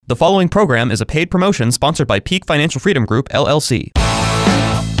The following program is a paid promotion sponsored by Peak Financial Freedom Group, LLC.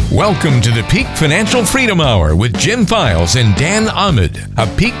 Welcome to the Peak Financial Freedom Hour with Jim Files and Dan Ahmed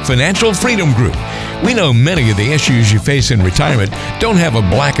of Peak Financial Freedom Group. We know many of the issues you face in retirement don't have a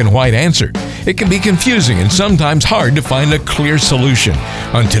black and white answer. It can be confusing and sometimes hard to find a clear solution.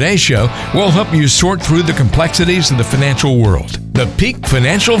 On today's show, we'll help you sort through the complexities of the financial world. The Peak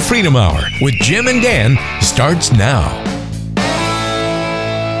Financial Freedom Hour with Jim and Dan starts now.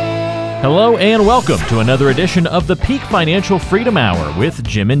 Hello and welcome to another edition of the Peak Financial Freedom Hour with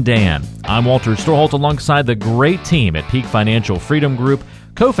Jim and Dan. I'm Walter Storholt alongside the great team at Peak Financial Freedom Group,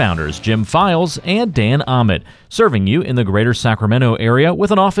 co-founders Jim Files and Dan Ahmed, serving you in the greater Sacramento area with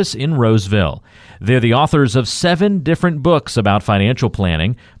an office in Roseville. They're the authors of 7 different books about financial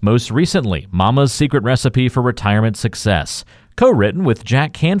planning, most recently Mama's Secret Recipe for Retirement Success, co-written with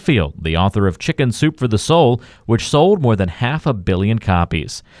Jack Canfield, the author of Chicken Soup for the Soul, which sold more than 500 million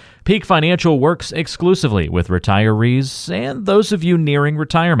copies. Peak Financial works exclusively with retirees and those of you nearing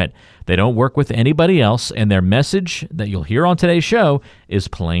retirement. They don't work with anybody else, and their message that you'll hear on today's show is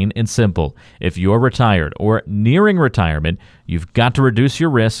plain and simple. If you're retired or nearing retirement, you've got to reduce your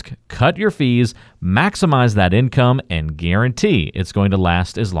risk, cut your fees, maximize that income, and guarantee it's going to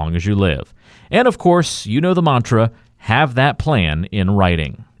last as long as you live. And of course, you know the mantra, have that plan in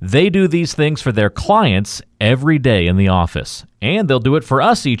writing. They do these things for their clients every day in the office, and they'll do it for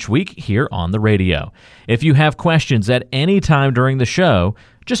us each week here on the radio. If you have questions at any time during the show,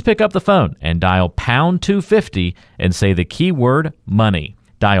 just pick up the phone and dial pound 250 and say the keyword money.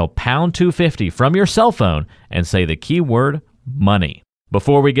 Dial pound 250 from your cell phone and say the keyword money.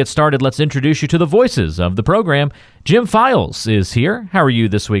 Before we get started, let's introduce you to the voices of the program. Jim Files is here. How are you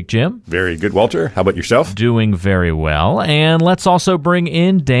this week, Jim? Very good, Walter. How about yourself? Doing very well. And let's also bring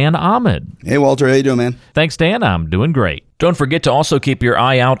in Dan Ahmed. Hey, Walter. How you doing, man? Thanks, Dan. I'm doing great. Don't forget to also keep your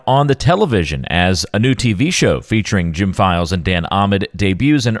eye out on the television as a new TV show featuring Jim Files and Dan Ahmed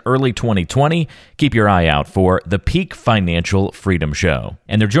debuts in early 2020. Keep your eye out for the Peak Financial Freedom Show.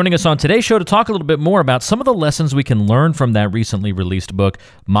 And they're joining us on today's show to talk a little bit more about some of the lessons we can learn from that recently released book,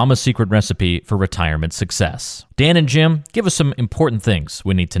 Mama's Secret Recipe for Retirement Success. Dan and Jim, give us some important things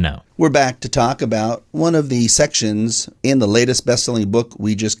we need to know. We're back to talk about one of the sections in the latest best-selling book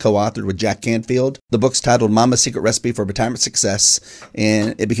we just co-authored with Jack Canfield. The book's titled Mama's Secret Recipe for Retirement Success,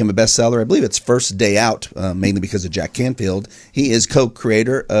 and it became a bestseller. I believe it's first day out, mainly because of Jack Canfield. He is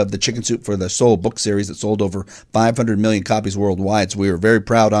co-creator of the Chicken Soup for the Soul book series that sold over 500 million copies worldwide. So we were very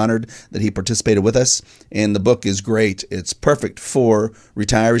proud, honored that he participated with us, and the book is great. It's perfect for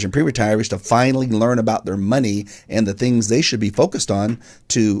retirees and pre-retirees to finally learn about their money and the things they should be focused on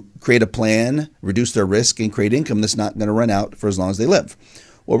to create a plan, reduce their risk, and create income that's not going to run out for as long as they live.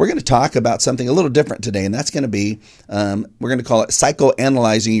 Well, we're going to talk about something a little different today, and that's going to be, we're going to call it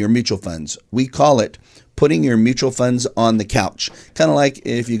psychoanalyzing your mutual funds. We call it putting your mutual funds on the couch. Kind of like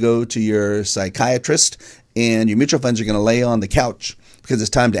if you go to your psychiatrist and your mutual funds are going to lay on the couch because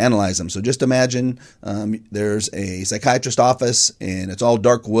it's time to analyze them. So just imagine there's a psychiatrist office and it's all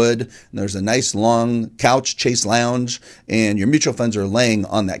dark wood, and there's a nice long couch, Chase Lounge, and your mutual funds are laying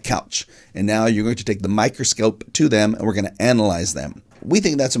on that couch. And now you're going to take the microscope to them and we're going to analyze them. We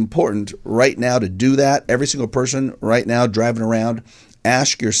think that's important right now to do that. Every single person right now driving around,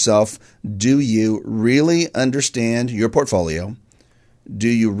 ask yourself, do you really understand your portfolio? Do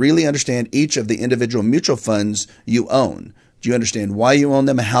you really understand each of the individual mutual funds you own? Do you understand why you own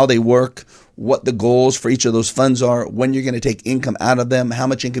them, how they work, what the goals for each of those funds are, when you're going to take income out of them, how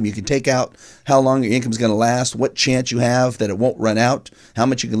much income you can take out, how long your income is going to last, what chance you have that it won't run out, how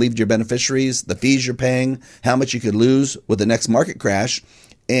much you can leave to your beneficiaries, the fees you're paying, how much you could lose with the next market crash?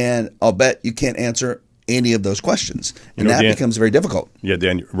 And I'll bet you can't answer any of those questions. And that Dan, becomes very difficult. Yeah,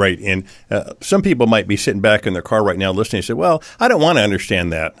 Dan, right. And some people might be sitting back in their car right now listening and say, well, I don't want to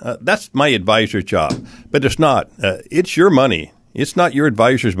understand that. That's my advisor's job. But it's not. It's your money. It's not your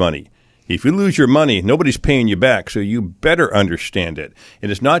advisor's money. If you lose your money, nobody's paying you back, so you better understand it.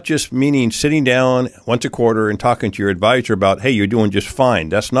 And it's not just meaning sitting down once a quarter and talking to your advisor about, hey, you're doing just fine.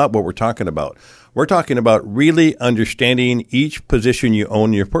 That's not what we're talking about. We're talking about really understanding each position you own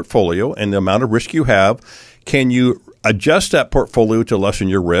in your portfolio and the amount of risk you have. Can you adjust that portfolio to lessen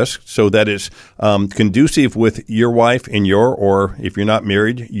your risk so that it's conducive with your wife and or if you're not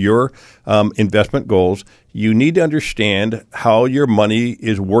married, your investment goals? You need to understand how your money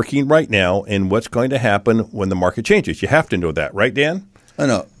is working right now and what's going to happen when the market changes. You have to know that, right, Dan? Oh,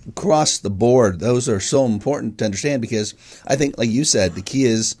 no. Across the board, those are so important to understand because I think, like you said, the key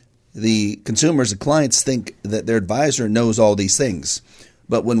is the consumers, the clients think that their advisor knows all these things.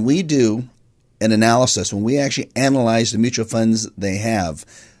 But when we do an analysis, when we actually analyze the mutual funds they have,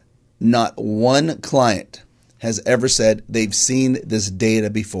 Not one client has ever said they've seen this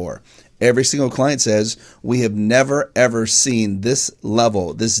data before. Every single client says, we have never, ever seen this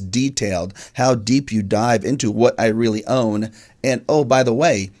level, this detailed, how deep you dive into what I really own. And oh, by the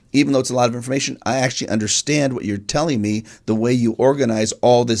way, even though it's a lot of information, I actually understand what you're telling me, the way you organize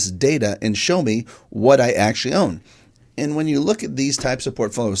all this data and show me what I actually own. And when you look at these types of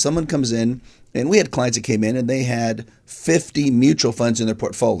portfolios, someone comes in, and we had clients that came in and they had 50 mutual funds in their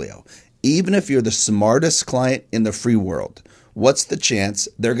portfolio. Even if you're the smartest client in the free world, what's the chance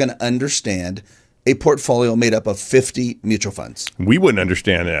they're going to understand a portfolio made up of 50 mutual funds? We wouldn't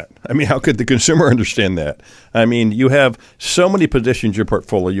understand that. I mean, how could the consumer understand that? I mean, you have so many positions in your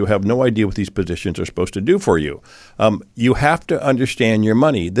portfolio, you have no idea what these positions are supposed to do for you. You have to understand your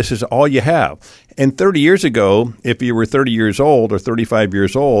money. This is all you have. And 30 years ago, if you were 30 years old or 35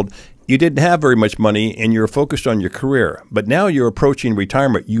 years old, you didn't have very much money and you were focused on your career. But now you're approaching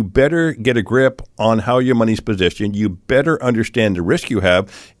retirement. You better get a grip on how your money's positioned. You better understand the risk you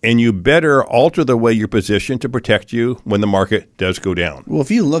have, and you better alter the way you're positioned to protect you when the market does go down. Well,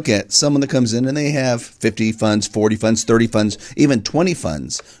 if you look at someone that comes in and they have 50 funds, 40 funds, 30 funds, even 20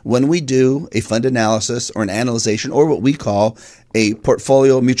 funds, when we do a fund analysis or an analyzation or what we call a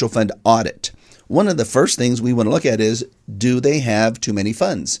portfolio mutual fund audit, one of the first things we want to look at is, do they have too many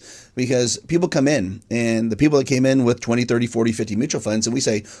funds? Because people come in, and the people that came in with 20, 30, 40, 50 mutual funds, and we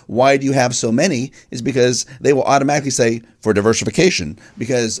say, why do you have so many? Is because they will automatically say, for diversification,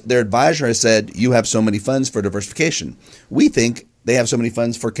 because their advisor has said, you have so many funds for diversification. We think they have so many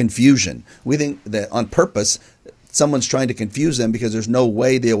funds for confusion. We think that on purpose, someone's trying to confuse them because there's no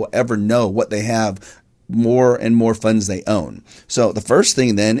way they will ever know what they have more and more funds they own. So the first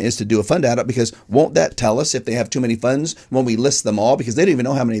thing then is to do a fund audit, because won't that tell us if they have too many funds when we list them all? Because they don't even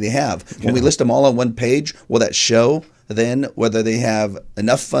know how many they have. When we list them all on one page, will that show then whether they have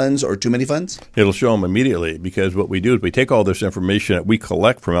enough funds or too many funds? It'll show them immediately, because what we do is we take all this information that we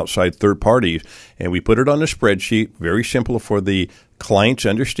collect from outside third parties and we put it on a spreadsheet, very simple for the clients to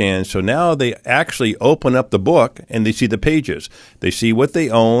understand. So now they actually open up the book and they see the pages. They see what they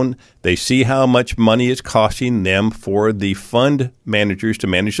own. They see how much money it's costing them for the fund managers to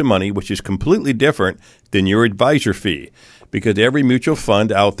manage the money, which is completely different than your advisor fee. Because every mutual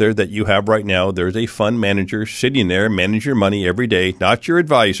fund out there that you have right now, there's a fund manager sitting there, manage your money every day, not your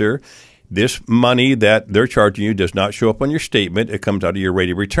advisor. This money that they're charging you does not show up on your statement. It comes out of your rate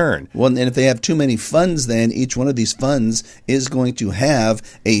of return. Well, and if they have too many funds, then each one of these funds is going to have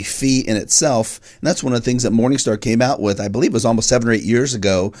a fee in itself. And that's one of the things that Morningstar came out with, I believe it was almost 7 or 8 years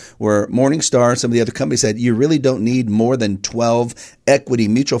ago, where Morningstar and some of the other companies said, you really don't need more than 12 equity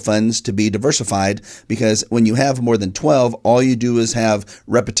mutual funds to be diversified, because when you have more than 12, all you do is have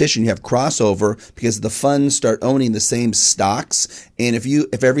repetition. You have crossover because the funds start owning the same stocks. And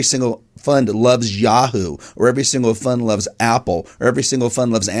if every single fund loves Yahoo, or every single fund loves Apple, or every single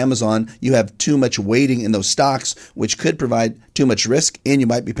fund loves Amazon, you have too much weighting in those stocks, which could provide too much risk, and you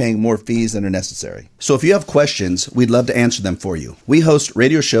might be paying more fees than are necessary. So if you have questions, we'd love to answer them for you. We host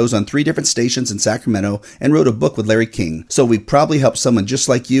radio shows on 3 different stations in Sacramento and wrote a book with Larry King, so we probably helped someone just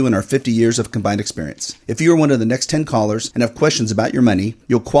like you in our 50 years of combined experience. If you are one of the next 10 callers and have questions about your money,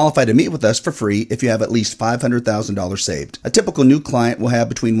 you'll qualify to meet with us for free if you have at least $500,000 saved. A typical new client will have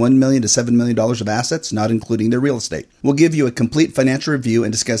between $1 million to $7 million of assets, not including their real estate. We'll give you a complete financial review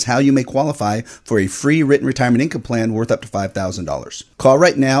and discuss how you may qualify for a free written retirement income plan worth up to $5,000. Call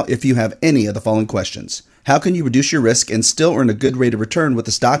right now if you have any of the following questions. How can you reduce your risk and still earn a good rate of return with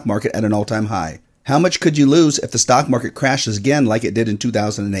the stock market at an all-time high? How much could you lose if the stock market crashes again like it did in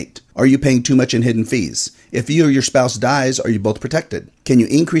 2008? Are you paying too much in hidden fees? If you or your spouse dies, are you both protected? Can you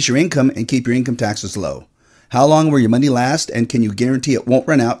increase your income and keep your income taxes low? How long will your money last, and can you guarantee it won't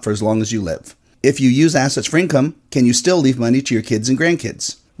run out for as long as you live? If you use assets for income, can you still leave money to your kids and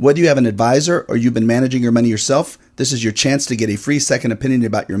grandkids? Whether you have an advisor or you've been managing your money yourself, this is your chance to get a free second opinion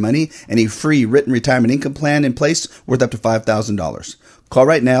about your money and a free written retirement income plan in place worth up to $5,000. Call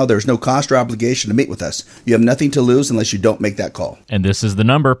right now. There's no cost or obligation to meet with us. You have nothing to lose unless you don't make that call. And this is the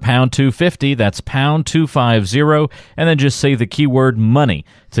number, pound 250. That's pound 250. And then just say the keyword money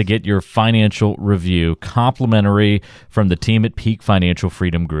to get your financial review complimentary from the team at Peak Financial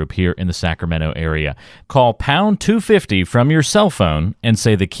Freedom Group here in the Sacramento area. Call pound 250 from your cell phone and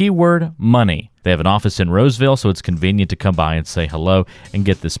say the keyword money. They have an office in Roseville, so it's convenient to come by and say hello and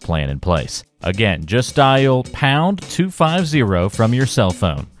get this plan in place. Again, just dial pound 250 from your cell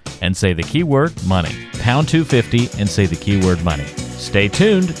phone and say the keyword money. Pound 250 and say the keyword money. Stay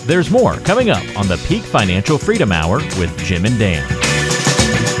tuned. There's more coming up on the Peak Financial Freedom Hour with Jim and Dan.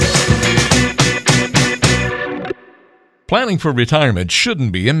 Planning for retirement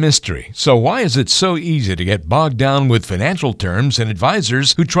shouldn't be a mystery. So why is it so easy to get bogged down with financial terms and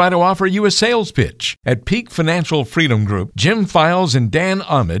advisors who try to offer you a sales pitch? At Peak Financial Freedom Group, Jim Files and Dan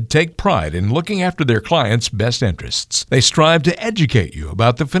Ahmed take pride in looking after their clients' best interests. They strive to educate you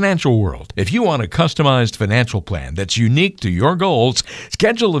about the financial world. If you want a customized financial plan that's unique to your goals,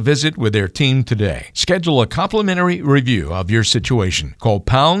 schedule a visit with their team today. Schedule a complimentary review of your situation. Call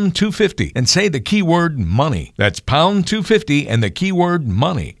pound 250 and say the keyword money. That's pound 250 and the keyword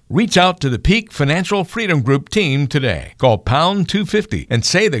money. Reach out to the Peak Financial Freedom Group team today. Call pound 250 and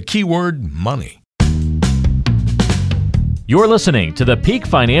say the keyword money. You're listening to the Peak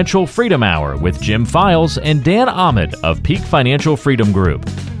Financial Freedom Hour with Jim Files and Dan Ahmed of Peak Financial Freedom Group.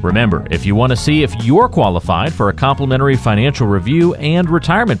 Remember, if you want to see if you're qualified for a complimentary financial review and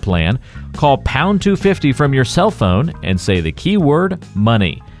retirement plan, call pound 250 from your cell phone and say the keyword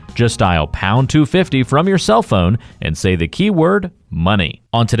money. Just dial pound 250 from your cell phone and say the keyword money.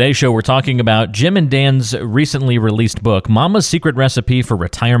 On today's show, we're talking about Jim and Dan's recently released book, Mama's Secret Recipe for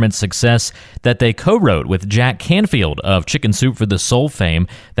Retirement Success, that they co-wrote with Jack Canfield of Chicken Soup for the Soul fame,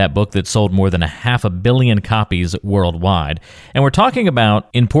 that book that sold more than 500 million copies worldwide. And we're talking about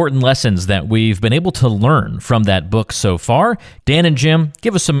important lessons that we've been able to learn from that book so far. Dan and Jim,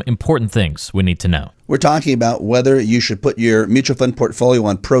 give us some important things we need to know. We're talking about whether you should put your mutual fund portfolio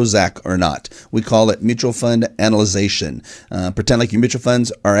on Prozac or not. We call it mutual fund analyzation. Pretend like your mutual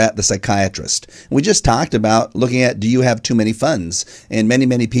funds are at the psychiatrist. We just talked about looking at, do you have too many funds? And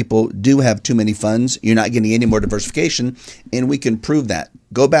many people do have too many funds. You're not getting any more diversification, and we can prove that.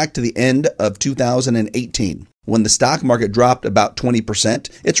 Go back to the end of 2018. When the stock market dropped about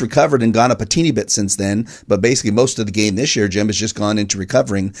 20%, it's recovered and gone up a teeny bit since then. But basically, most of the gain this year, Jim, has just gone into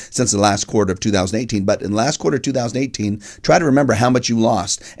recovering since the last quarter of 2018. But in the last quarter of 2018, try to remember how much you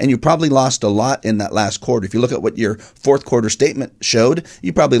lost. And you probably lost a lot in that last quarter. If you look at what your fourth quarter statement showed,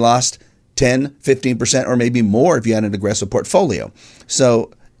 you probably lost 10, 15%, or maybe more if you had an aggressive portfolio.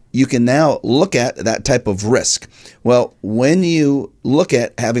 So you can now look at that type of risk. Well, when you look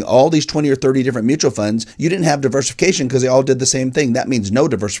at having all these 20 or 30 different mutual funds, you didn't have diversification because they all did the same thing. That means no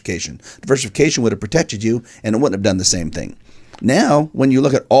diversification. Diversification would have protected you, and it wouldn't have done the same thing. Now, when you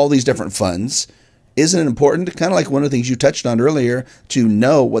look at all these different funds, isn't it important, kind of like one of the things you touched on earlier, to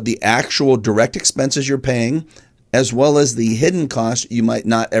know what the actual direct expenses you're paying, as well as the hidden costs you might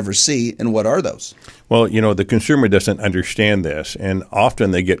not ever see, and what are those? Well, the consumer doesn't understand this, and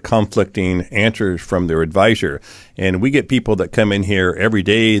often they get conflicting answers from their advisor. And we get people that come in here every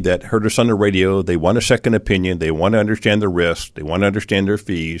day that heard us on the radio. They want a second opinion. They want to understand the risks. They want to understand their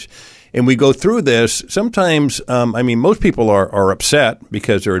fees. And we go through this. Sometimes, most people are upset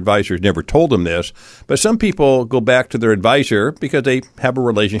because their advisors never told them this. But some people go back to their advisor because they have a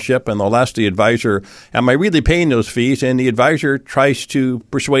relationship, and they'll ask the advisor, am I really paying those fees? And the advisor tries to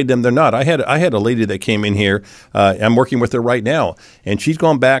persuade them they're not. I had a lady that came in here. I'm working with her right now, and she's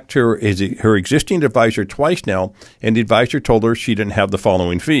gone back to her existing advisor twice now, and the advisor told her she didn't have the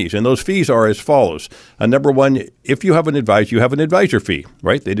following fees. And those fees are as follows. Number one, if you have an advisor, you have an advisor fee,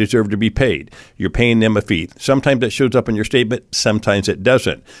 right? They deserve to be paid. You're paying them a fee. Sometimes that shows up in your statement. Sometimes it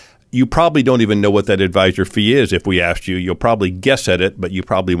doesn't. You probably don't even know what that advisor fee is. If we asked you, you'll probably guess at it, but you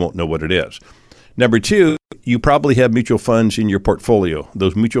probably won't know what it is. Number two, you probably have mutual funds in your portfolio.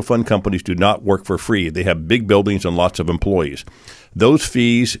 Those mutual fund companies do not work for free. They have big buildings and lots of employees. Those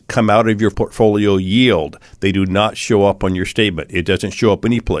fees come out of your portfolio yield. They do not show up on your statement. It doesn't show up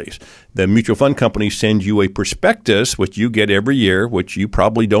anyplace. The mutual fund company sends you a prospectus, which you get every year, which you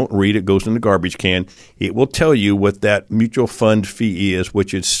probably don't read. It goes in the garbage can. It will tell you what that mutual fund fee is,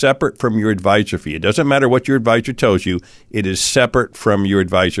 which is separate from your advisor fee. It doesn't matter what your advisor tells you. It is separate from your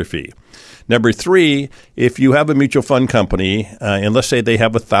advisor fee. Number three, if you have a mutual fund company, and let's say they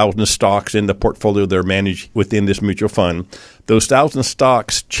have 1,000 stocks in the portfolio they're managed within this mutual fund, those 1,000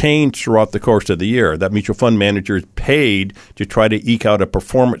 stocks change throughout the course of the year. That mutual fund manager is paid to try to eke out a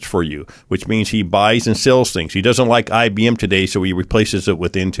performance for you, which means he buys and sells things. He doesn't like IBM today, so he replaces it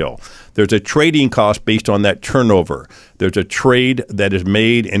with Intel. There's a trading cost based on that turnover. There's a trade that is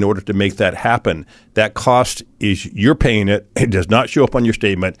made in order to make that happen. That cost is you're paying it. It does not show up on your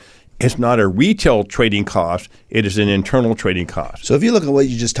statement. It's not a retail trading cost. It is an internal trading cost. So if you look at what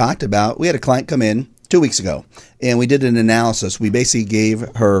you just talked about, we had a client come in 2 weeks ago, and we did an analysis. We basically gave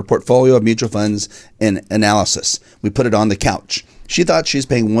her portfolio of mutual funds an analysis. We put it on the couch. She thought she was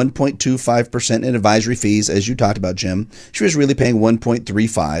paying 1.25% in advisory fees, as you talked about, Jim. She was really paying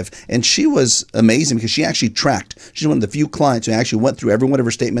 1.35%, and she was amazing because she actually tracked. She's one of the few clients who actually went through every one of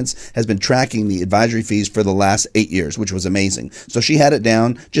her statements, has been tracking the advisory fees for the last 8 years, which was amazing. So she had it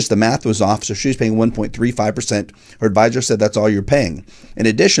down, just the math was off, so she was paying 1.35%. Her advisor said that's all you're paying. In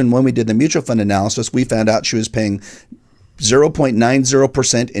addition, when we did the mutual fund analysis, we found out she was paying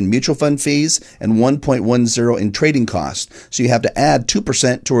 0.90% in mutual fund fees and 1.10% in trading costs. So you have to add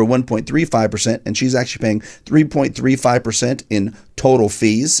 2% to her 1.35%, and she's actually paying 3.35% in total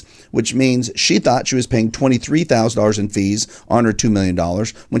fees, which means she thought she was paying $23,000 in fees on her $2 million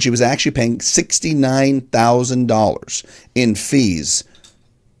when she was actually paying $69,000 in fees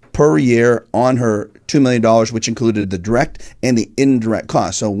per year on her $2 million, which included the direct and the indirect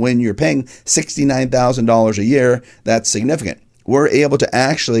costs. So when you're paying $69,000 a year, that's significant. We're able to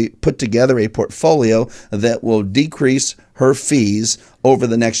actually put together a portfolio that will decrease her fees over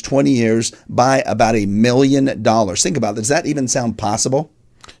the next 20 years by about $1 million. Think about this. Does that even sound possible?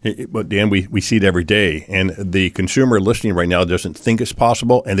 But Dan, we see it every day, and the consumer listening right now doesn't think it's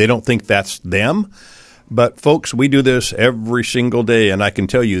possible, and they don't think that's them. But folks, we do this every single day, and I can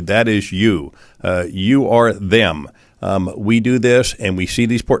tell you that is you. You are them. We do this, and we see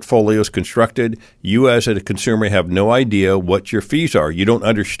these portfolios constructed. You as a consumer have no idea what your fees are. You don't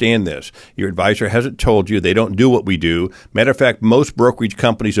understand this. Your advisor hasn't told you. They don't do what we do. Matter of fact, most brokerage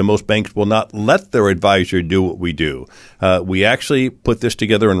companies and most banks will not let their advisor do what we do. We actually put this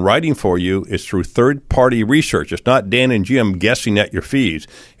together in writing for you. It's through third-party research. It's not Dan and Jim guessing at your fees.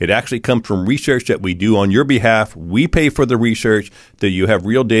 It actually comes from research that we do on your behalf. We pay for the research, that you have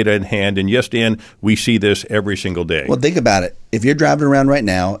real data in hand. And yes, Dan, we see this every single day. Well, think about it. If you're driving around right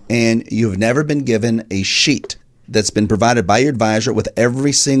now and you've never been given a sheet that's been provided by your advisor with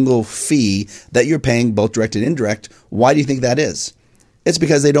every single fee that you're paying, both direct and indirect, why do you think that is? It's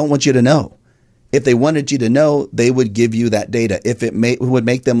because they don't want you to know. If they wanted you to know, they would give you that data. If it would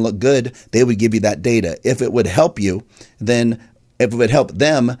make them look good, they would give you that data. If it would help you, then if it would help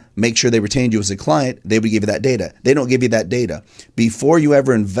them make sure they retained you as a client, they would give you that data. They don't give you that data. Before you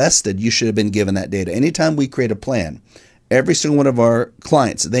ever invested, you should have been given that data. Anytime we create a plan, every single one of our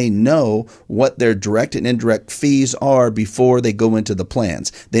clients, they know what their direct and indirect fees are before they go into the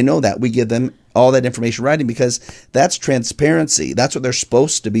plans. They know that. We give them all that information writing because that's transparency. That's what they're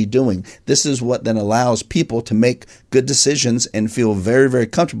supposed to be doing. This is what then allows people to make good decisions and feel very, very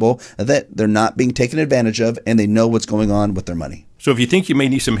comfortable that they're not being taken advantage of and they know what's going on with their money. So if you think you may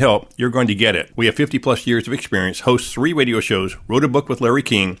need some help, you're going to get it. We have 50 plus years of experience, host 3 radio shows, wrote a book with Larry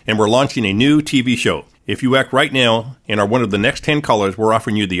King, and we're launching a new TV show. If you act right now and are one of the next 10 callers, we're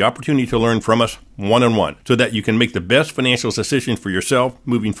offering you the opportunity to learn from us one-on-one so that you can make the best financial decisions for yourself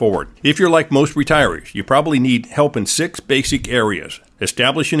moving forward. If you're like most retirees, you probably need help in 6 basic areas.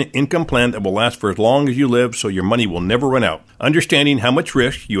 Establishing an income plan that will last for as long as you live so your money will never run out. Understanding how much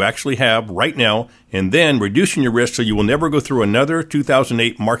risk you actually have right now, and then reducing your risk so you will never go through another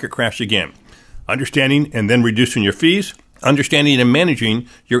 2008 market crash again. Understanding and then reducing your fees. Understanding and managing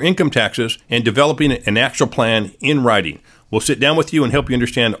your income taxes, and developing an actual plan in writing. We'll sit down with you and help you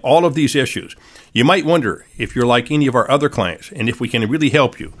understand all of these issues. You might wonder if you're like any of our other clients and if we can really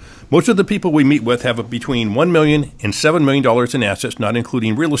help you. Most of the people we meet with have between $1 million and $7 million in assets, not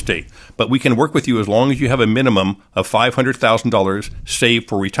including real estate. But we can work with you as long as you have a minimum of $500,000 saved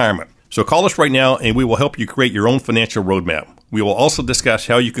for retirement. So call us right now and we will help you create your own financial roadmap. We will also discuss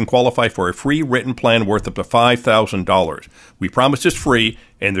how you can qualify for a free written plan worth up to $5,000. We promise it's free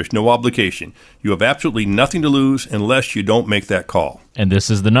and there's no obligation. You have absolutely nothing to lose unless you don't make that call. And this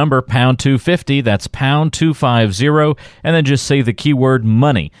is the number, pound 250. That's pound 250. And then just say the keyword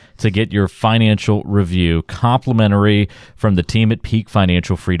money to get your financial review complimentary from the team at Peak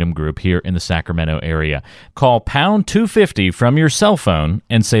Financial Freedom Group here in the Sacramento area. Call pound 250 from your cell phone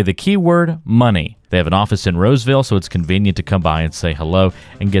and say the keyword money. They have an office in Roseville, so it's convenient to come by and say hello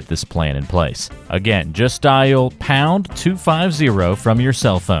and get this plan in place. Again, just dial pound 250 from your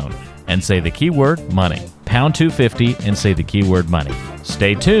cell phone and say the keyword money. Pound 250 and say the keyword money.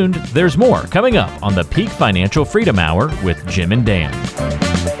 Stay tuned. There's more coming up on the Peak Financial Freedom Hour with Jim and Dan.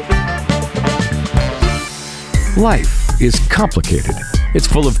 Life is complicated. It's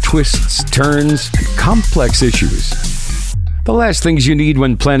full of twists, turns, and complex issues. The last things you need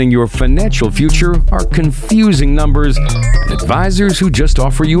when planning your financial future are confusing numbers and advisors who just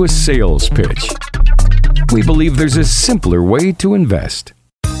offer you a sales pitch. We believe there's a simpler way to invest.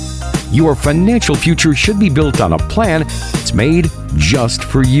 Your financial future should be built on a plan that's made just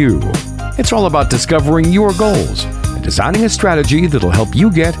for you. It's all about discovering your goals and designing a strategy that'll help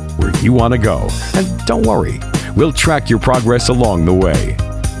you get where you want to go. And don't worry, We'll track your progress along the way.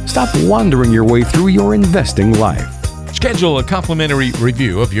 Stop wandering your way through your investing life. Schedule a complimentary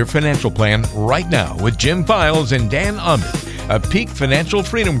review of your financial plan right now with Jim Files and Dan Ahmed of Peak Financial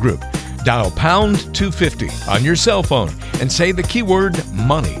Freedom Group. Dial pound 250 on your cell phone and say the keyword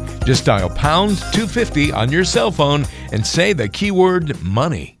money. Just dial pound 250 on your cell phone and say the keyword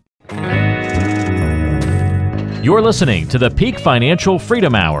money. You're listening to the Peak Financial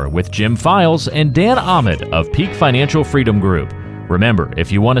Freedom Hour with Jim Files and Dan Ahmed of Peak Financial Freedom Group. Remember,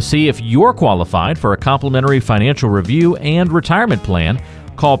 if you want to see if you're qualified for a complimentary financial review and retirement plan,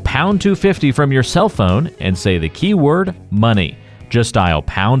 call pound 250 from your cell phone and say the keyword money. Just dial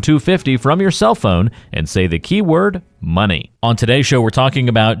pound 250 from your cell phone and say the keyword money. On today's show, we're talking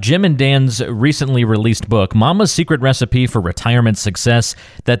about Jim and Dan's recently released book, Mama's Secret Recipe for Retirement Success,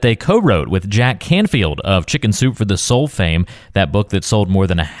 that they co-wrote with Jack Canfield of Chicken Soup for the Soul fame, that book that sold more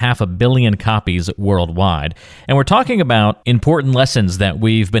than 500 million copies worldwide. And we're talking about important lessons that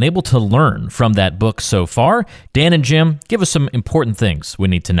we've been able to learn from that book so far. Dan and Jim, give us some important things we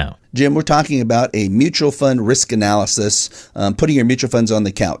need to know. Jim, we're talking about a mutual fund risk analysis, putting your mutual funds on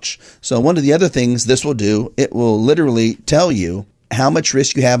the couch. So one of the other things this will do, it will literally tell you how much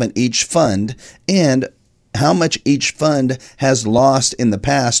risk you have in each fund and how much each fund has lost in the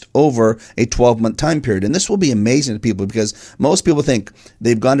past over a 12-month time period. And this will be amazing to people because most people think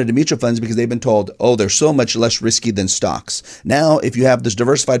they've gone into mutual funds because they've been told, oh, they're so much less risky than stocks. Now, if you have this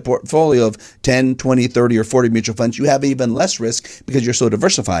diversified portfolio of 10, 20, 30, or 40 mutual funds, you have even less risk because you're so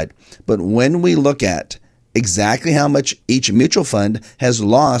diversified. But when we look at exactly how much each mutual fund has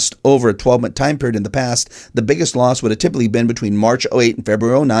lost over a 12-month time period in the past, the biggest loss would have typically been between March 08 and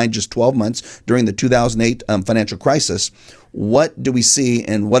February 09, just 12 months during the 2008 financial crisis. What do we see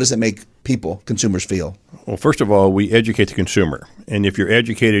and what does it make people, consumers, feel? Well, first of all, we educate the consumer. And if you're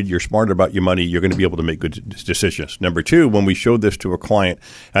educated, you're smart about your money, you're going to be able to make good decisions. Number two, when we showed this to a client,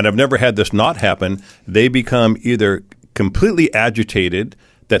 and I've never had this not happen, they become either completely agitated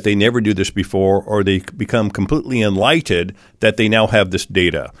that they never do this before, or they become completely enlightened that they now have this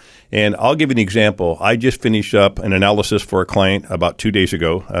data. And I'll give you an example. I just finished up an analysis for a client about 2 days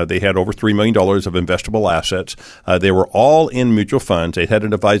ago. They had over $3 million of investable assets. They were all in mutual funds. They had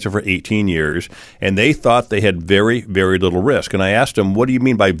an advisor for 18 years, and they thought they had very, very little risk. And I asked them, what do you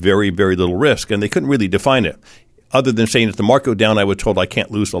mean by very, very little risk? And they couldn't really define it. Other than saying if the market go down, I was told I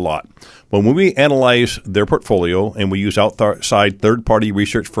can't lose a lot. But when we analyze their portfolio, and we use outside third-party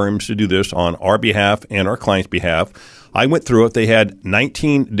research firms to do this on our behalf and our clients' behalf, I went through it. They had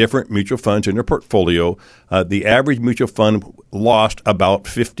 19 different mutual funds in their portfolio. The average mutual fund lost about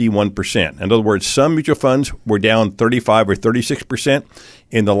 51%. In other words, some mutual funds were down 35 or 36%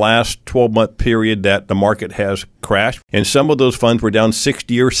 in the last 12-month period that the market has crashed, and some of those funds were down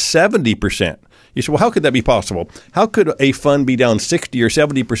 60 or 70%. You say, well, how could that be possible? How could a fund be down 60 or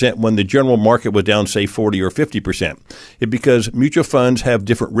 70% when the general market was down, say, 40 or 50%? It's because mutual funds have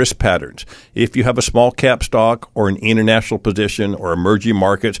different risk patterns. If you have a small cap stock or an international position or emerging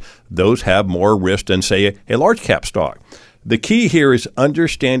markets, those have more risk than, say, a large cap stock. The key here is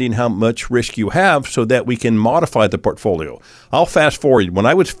understanding how much risk you have so that we can modify the portfolio. I'll fast forward. When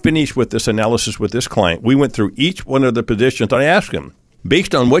I was finished with this analysis with this client, we went through each one of the positions, and I asked him,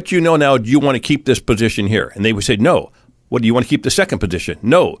 based on what you know now, do you want to keep this position here? And they would say, no. Well, do you want to keep the second position?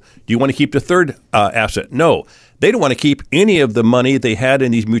 No. Do you want to keep the third asset? No. They don't want to keep any of the money they had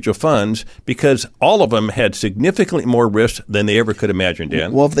in these mutual funds because all of them had significantly more risk than they ever could imagine,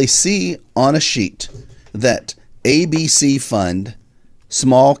 Dan. Well, if they see on a sheet that ABC fund,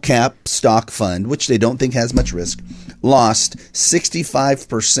 small cap stock fund, which they don't think has much risk, lost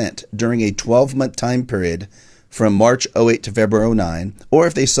 65% during a 12-month time period from March 08 to February 09, or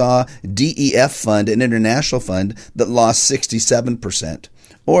if they saw DEF fund, an international fund, that lost 67%,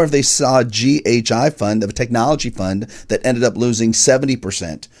 or if they saw GHI fund, a technology fund, that ended up losing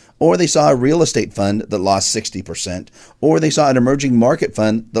 70%, or they saw a real estate fund that lost 60%, or they saw an emerging market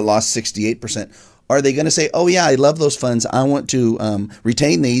fund that lost 68%, are they going to say, oh, yeah, I love those funds. I want to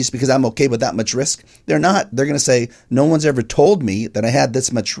retain these because I'm okay with that much risk? They're not. They're going to say, no one's ever told me that I had this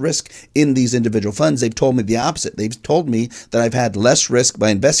much risk in these individual funds. They've told me the opposite. They've told me that I've had less risk by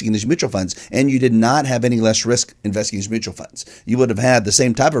investing in these mutual funds. And you did not have any less risk investing in these mutual funds. You would have had the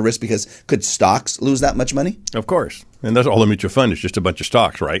same type of risk because could stocks lose that much money? Of course. And that's all a mutual fund is, just a bunch of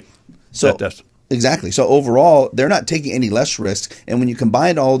stocks, right? So exactly. So overall, they're not taking any less risk. And when you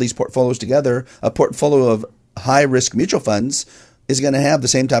combine all these portfolios together, a portfolio of high-risk mutual funds is going to have the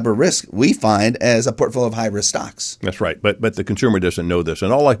same type of risk we find as a portfolio of high-risk stocks. That's right. But the consumer doesn't know this.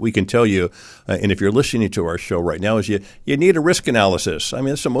 And all we can tell you, and if you're listening to our show right now, is you need a risk analysis. I mean,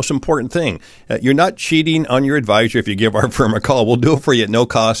 that's the most important thing. You're not cheating on your advisor if you give our firm a call. We'll do it for you at no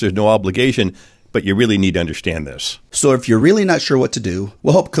cost. There's no obligation. But you really need to understand this. So if you're really not sure what to do,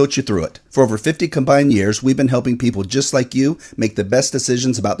 we'll help coach you through it. For over 50 combined years, we've been helping people just like you make the best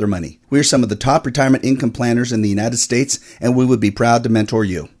decisions about their money. We're some of the top retirement income planners in the United States, and we would be proud to mentor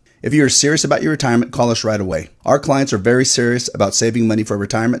you. If you're serious about your retirement, call us right away. Our clients are very serious about saving money for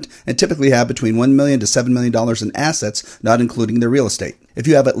retirement and typically have between $1 million to $7 million in assets, not including their real estate. If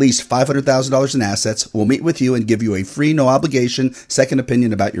you have at least $500,000 in assets, we'll meet with you and give you a free, no obligation, second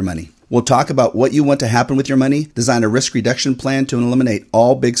opinion about your money. We'll talk about what you want to happen with your money, design a risk reduction plan to eliminate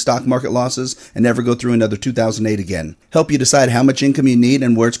all big stock market losses and never go through another 2008 again. Help you decide how much income you need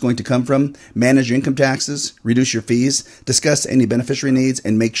and where it's going to come from, manage your income taxes, reduce your fees, discuss any beneficiary needs,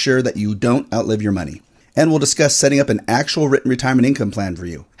 and make sure that you don't outlive your money. And we'll discuss setting up an actual written retirement income plan for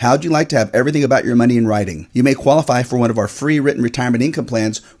you. How'd you like to have everything about your money in writing? You may qualify for one of our free written retirement income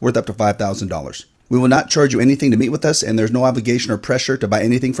plans worth up to $5,000. We will not charge you anything to meet with us, and there's no obligation or pressure to buy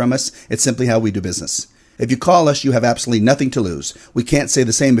anything from us. It's simply how we do business. If you call us, you have absolutely nothing to lose. We can't say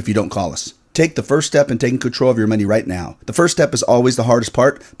the same if you don't call us. Take the first step in taking control of your money right now. The first step is always the hardest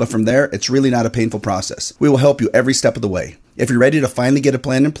part, but from there, it's really not a painful process. We will help you every step of the way. If you're ready to finally get a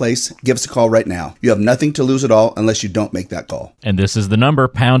plan in place, give us a call right now. You have nothing to lose at all unless you don't make that call. And this is the number,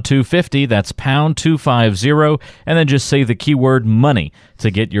 pound 250. That's pound 250. And then just say the keyword money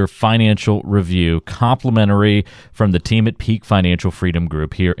to get your financial review complimentary from the team at Peak Financial Freedom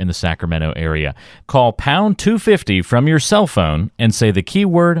Group here in the Sacramento area. Call pound 250 from your cell phone and say the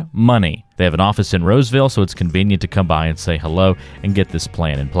keyword money. They have an office in Roseville, so it's convenient to come by and say hello and get this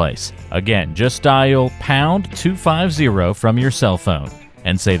plan in place. Again, just dial pound 250 from your cell phone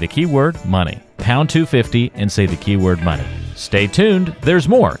and say the keyword money. Pound 250 and say the keyword money. Stay tuned. There's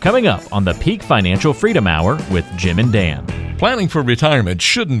more coming up on the Peak Financial Freedom Hour with Jim and Dan. Planning for retirement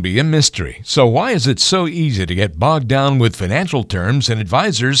shouldn't be a mystery. So why is it so easy to get bogged down with financial terms and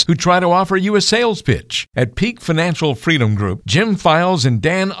advisors who try to offer you a sales pitch? At Peak Financial Freedom Group, Jim Files and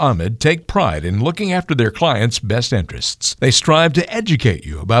Dan Ahmed take pride in looking after their clients' best interests. They strive to educate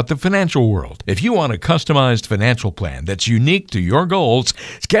you about the financial world. If you want a customized financial plan that's unique to your goals,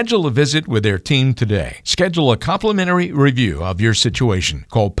 schedule a visit with their team today. Schedule a complimentary review of your situation.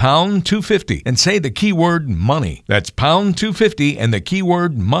 Call pound 250 and say the keyword money. That's pound 250 and the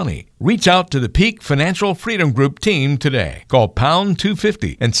keyword money. Reach out to the Peak Financial Freedom Group team today. Call pound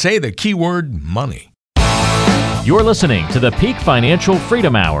 250 and say the keyword money. You're listening to the Peak Financial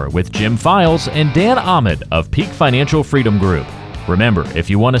Freedom Hour with Jim Files and Dan Ahmed of Peak Financial Freedom Group. Remember, if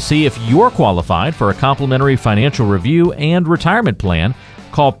you want to see if you're qualified for a complimentary financial review and retirement plan,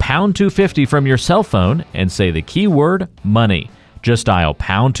 call pound 250 from your cell phone and say the keyword money. Just dial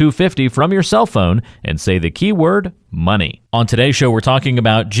pound 250 from your cell phone and say the keyword money. On today's show, we're talking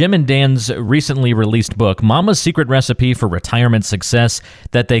about Jim and Dan's recently released book, Mama's Secret Recipe for Retirement Success,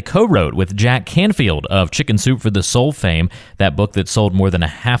 that they co-wrote with Jack Canfield of Chicken Soup for the Soul fame, that book that sold more than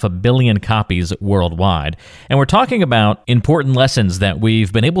 500 million copies worldwide. And we're talking about important lessons that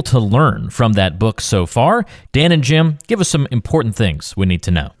we've been able to learn from that book so far. Dan and Jim, give us some important things we need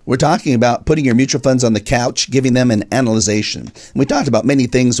to know. We're talking about putting your mutual funds on the couch, giving them an analyzation. And we talked about many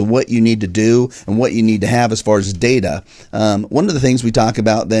things of what you need to do and what you need to have as far as data. One of the things we talk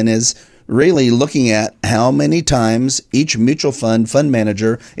about then is really looking at how many times each mutual fund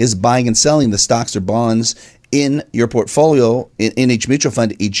manager is buying and selling the stocks or bonds in your portfolio in each mutual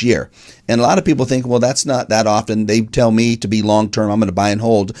fund each year. And a lot of people think, well, that's not that often. They tell me to be long-term, I'm going to buy and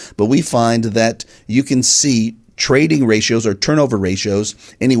hold. But we find that you can see trading ratios or turnover ratios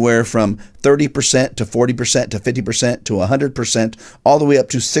anywhere from 30% to 40% to 50% to 100%, all the way up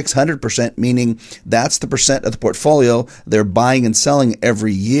to 600%, meaning that's the percent of the portfolio they're buying and selling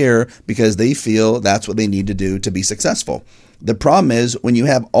every year because they feel that's what they need to do to be successful. The problem is when you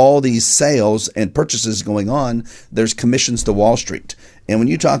have all these sales and purchases going on, there's commissions to Wall Street. And when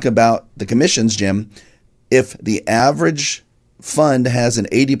you talk about the commissions, Jim, if the average fund has an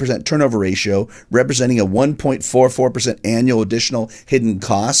 80% turnover ratio, representing a 1.44% annual additional hidden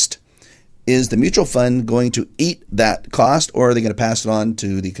cost, is the mutual fund going to eat that cost, or are they going to pass it on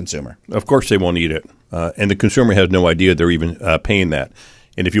to the consumer? Of course they won't eat it. And the consumer has no idea they're even paying that.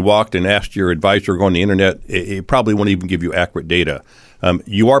 And if you walked and asked your advisor or go on the internet, it probably won't even give you accurate data.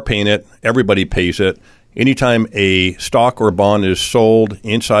 You are paying it. Everybody pays it. Anytime a stock or bond is sold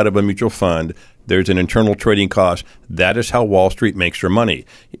inside of a mutual fund, there's an internal trading cost. That is how Wall Street makes their money.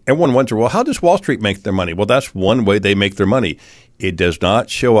 Everyone wonders, well, how does Wall Street make their money? Well, that's one way they make their money. It does not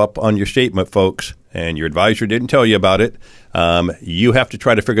show up on your statement, folks, and your advisor didn't tell you about it. You have to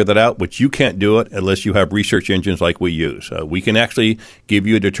try to figure that out, which you can't do it unless you have research engines like we use. We can actually give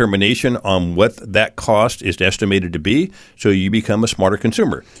you a determination on what that cost is estimated to be, so you become a smarter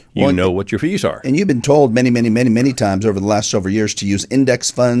consumer. You know what your fees are. And you've been told many times over the last several years to use index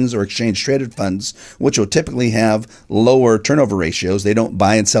funds or exchange-traded funds, which will typically have lower turnover ratios. They don't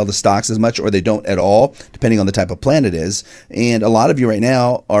buy and sell the stocks as much, or they don't at all, depending on the type of plan it is. And a lot of you right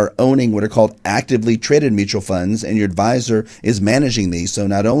now are owning what are called actively traded mutual funds, and your advisor is managing these. So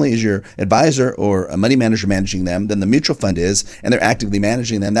not only is your advisor or a money manager managing them, then the mutual fund is, and they're actively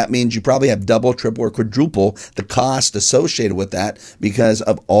managing them. That means you probably have double, triple, or quadruple the cost associated with that because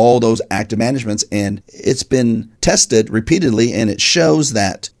of all those active managements. And it's been tested repeatedly, and it shows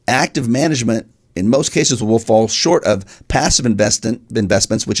that active management in most cases will fall short of passive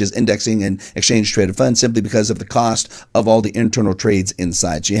investments, which is indexing and exchange-traded funds, simply because of the cost of all the internal trades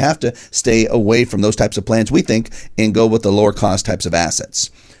inside. So you have to stay away from those types of plans, we think, and go with the lower cost types of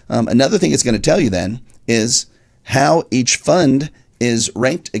assets. Another thing it's going to tell you then is how each fund is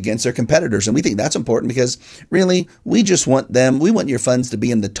ranked against their competitors. And we think that's important because really we want your funds to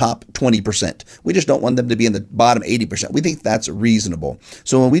be in the top 20%. We just don't want them to be in the bottom 80%. We think that's reasonable.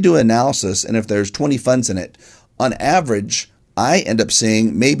 So when we do analysis, and if there's 20 funds in it, on average, I end up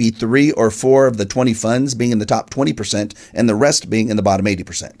seeing maybe 3 or 4 of the 20 funds being in the top 20% and the rest being in the bottom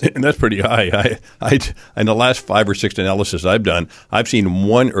 80%. And that's pretty high. I in the last 5 or 6 analysis I've done, I've seen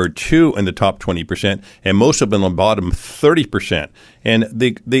 1 or 2 in the top 20%, and most of them in the bottom 30%. And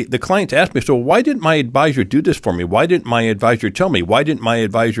the clients ask me, so why didn't my advisor do this for me? Why didn't my advisor tell me? Why didn't my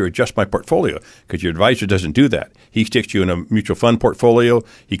advisor adjust my portfolio? Because your advisor doesn't do that. He sticks you in a mutual fund portfolio.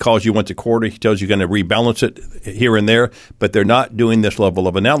 He calls you once a quarter. He tells you you're going to rebalance it here and there, but they're not doing this level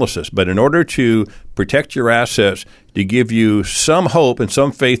of analysis. But in order to protect your assets, to give you some hope and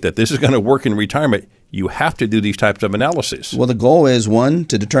some faith that this is going to work in retirement, you have to do these types of analysis. Well, the goal is, one,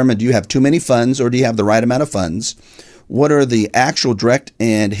 to determine, do you have too many funds or do you have the right amount of funds? What are the actual direct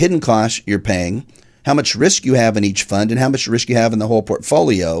and hidden costs you're paying? How much risk you have in each fund and how much risk you have in the whole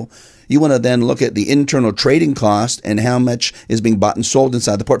portfolio? You want to then look at the internal trading cost and how much is being bought and sold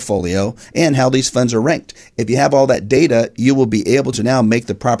inside the portfolio and how these funds are ranked. If you have all that data, you will be able to now make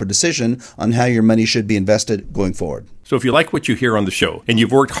the proper decision on how your money should be invested going forward. So if you like what you hear on the show and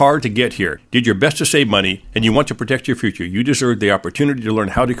you've worked hard to get here, did your best to save money, and you want to protect your future, you deserve the opportunity to learn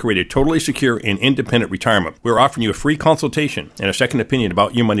how to create a totally secure and independent retirement. We're offering you a free consultation and a second opinion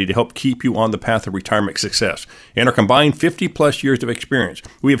about your money to help keep you on the path of retirement success. In our combined 50-plus years of experience,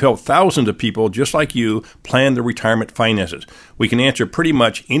 we have helped thousands of people just like you plan their retirement finances. We can answer pretty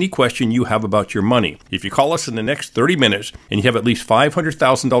much any question you have about your money. If you call us in the next 30 minutes and you have at least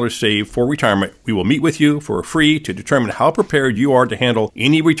 $500,000 saved for retirement, we will meet with you for free to determine how prepared you are to handle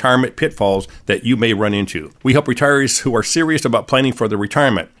any retirement pitfalls that you may run into. We help retirees who are serious about planning for their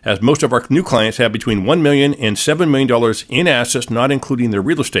retirement, as most of our new clients have between $1 million and $7 million in assets, not including their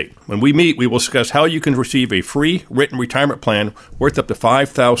real estate. When we meet, we will discuss how you can receive a free written retirement plan worth up to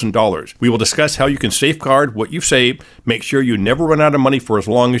 $5,000. We will discuss how you can safeguard what you've saved, make sure you never run out of money for as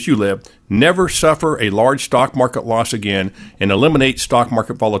long as you live, never suffer a large stock market loss again, and eliminate stock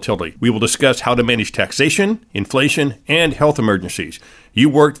market volatility. We will discuss how to manage taxation, inflation, and health emergencies. You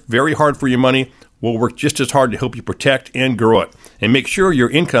worked very hard for your money. We'll work just as hard to help you protect and grow it, and make sure your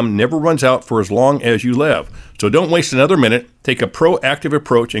income never runs out for as long as you live. So don't waste another minute. Take a proactive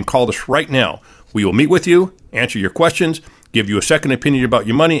approach and call us right now. We will meet with you, answer your questions, give you a second opinion about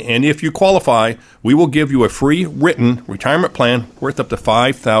your money, and if you qualify, we will give you a free written retirement plan worth up to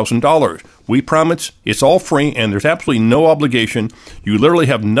 $5,000. We promise it's all free and there's absolutely no obligation. You literally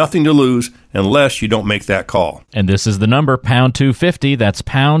have nothing to lose unless you don't make that call. And this is the number, pound 250. That's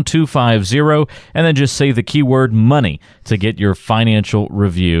pound 250. And then just say the keyword money to get your financial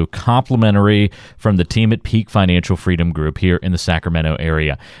review complimentary from the team at Peak Financial Freedom Group here in the Sacramento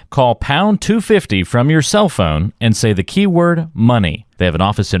area. Call pound 250 from your cell phone and say the keyword money. They have an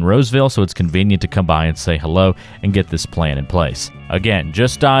office in Roseville, so it's convenient to come by and say hello and get this plan in place. Again,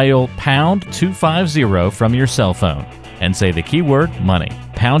 just dial pound 250 from your cell phone and say the keyword money.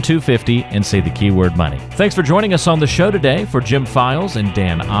 Pound 250 and say the keyword money. Thanks for joining us on the show today. For Jim Files and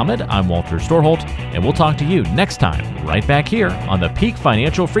Dan Ahmed, I'm Walter Storholt, and we'll talk to you next time right back here on the Peak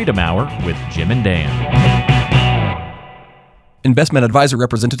Financial Freedom Hour with Jim and Dan. Investment advisor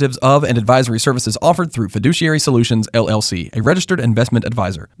representatives of and advisory services offered through Fiduciary Solutions, LLC, a registered investment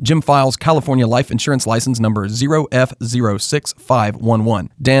advisor. Jim Files, California Life Insurance License Number 0F06511.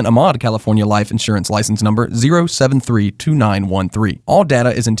 Dan Ahmad, California Life Insurance License Number 0732913. All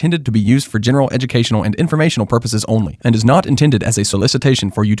data is intended to be used for general educational and informational purposes only, and is not intended as a solicitation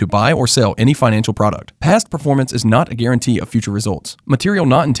for you to buy or sell any financial product. Past performance is not a guarantee of future results. Material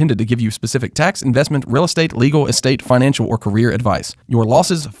not intended to give you specific tax, investment, real estate, legal, estate, financial, or career advice. Your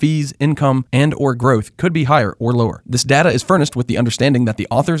losses, fees, income, and or growth could be higher or lower. This data is furnished with the understanding that the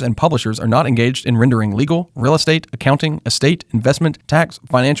authors and publishers are not engaged in rendering legal, real estate, accounting, estate, investment, tax,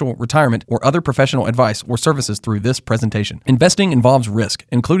 financial, retirement, or other professional advice or services through this presentation. Investing involves risk,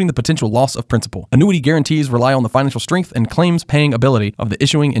 including the potential loss of principal. Annuity guarantees rely on the financial strength and claims paying ability of the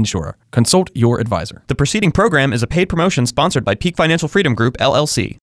issuing insurer. Consult your advisor. The preceding program is a paid promotion sponsored by Peak Financial Freedom Group, LLC.